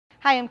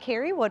Hi, I'm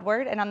Kerri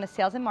Woodward, and I'm the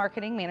Sales and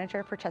Marketing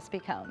Manager for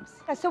Chesapeake Homes.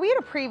 So we had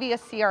a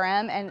previous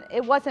CRM, and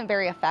it wasn't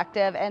very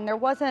effective, and there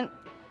wasn't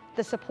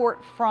the support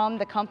from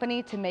the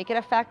company to make it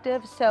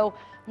effective. So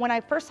when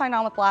I first signed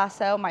on with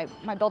Lasso, my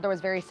builder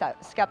was very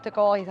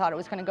skeptical. He thought it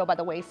was going to go by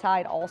the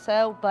wayside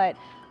also, but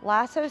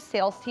Lasso's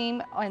sales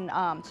team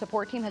and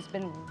support team has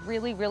been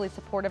really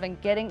supportive in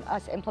getting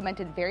us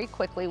implemented very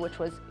quickly, which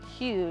was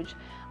huge.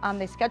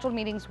 They scheduled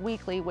meetings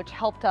weekly, which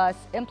helped us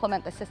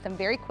implement the system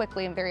very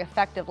quickly and very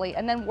effectively,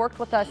 and then worked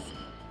with us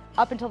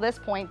up until this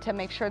point to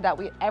make sure that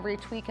every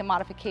tweak and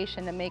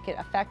modification to make it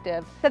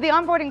effective. So the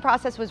onboarding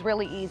process was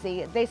really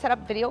easy. They set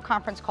up video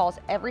conference calls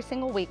every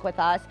single week with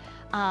us,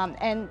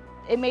 and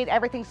it made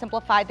everything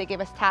simplified. They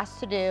gave us tasks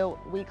to do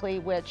weekly,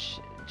 which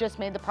just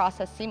made the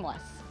process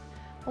seamless.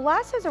 Well,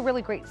 Lasso is a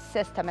really great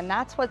system, and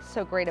that's what's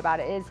so great about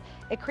it, is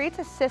it creates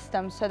a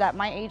system so that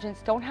my agents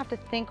don't have to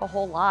think a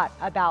whole lot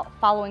about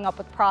following up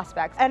with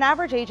prospects. An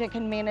average agent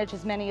can manage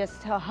as many as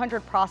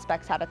 100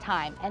 prospects at a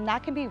time, and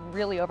that can be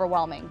really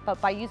overwhelming. But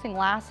by using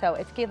Lasso,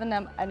 it's given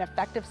them an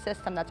effective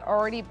system that's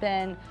already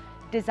been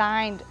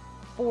designed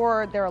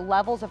for their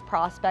levels of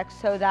prospects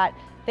so that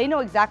they know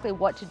exactly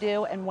what to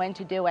do and when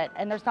to do it,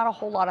 and there's not a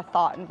whole lot of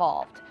thought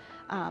involved.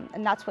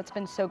 And that's what's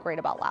been so great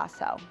about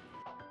Lasso.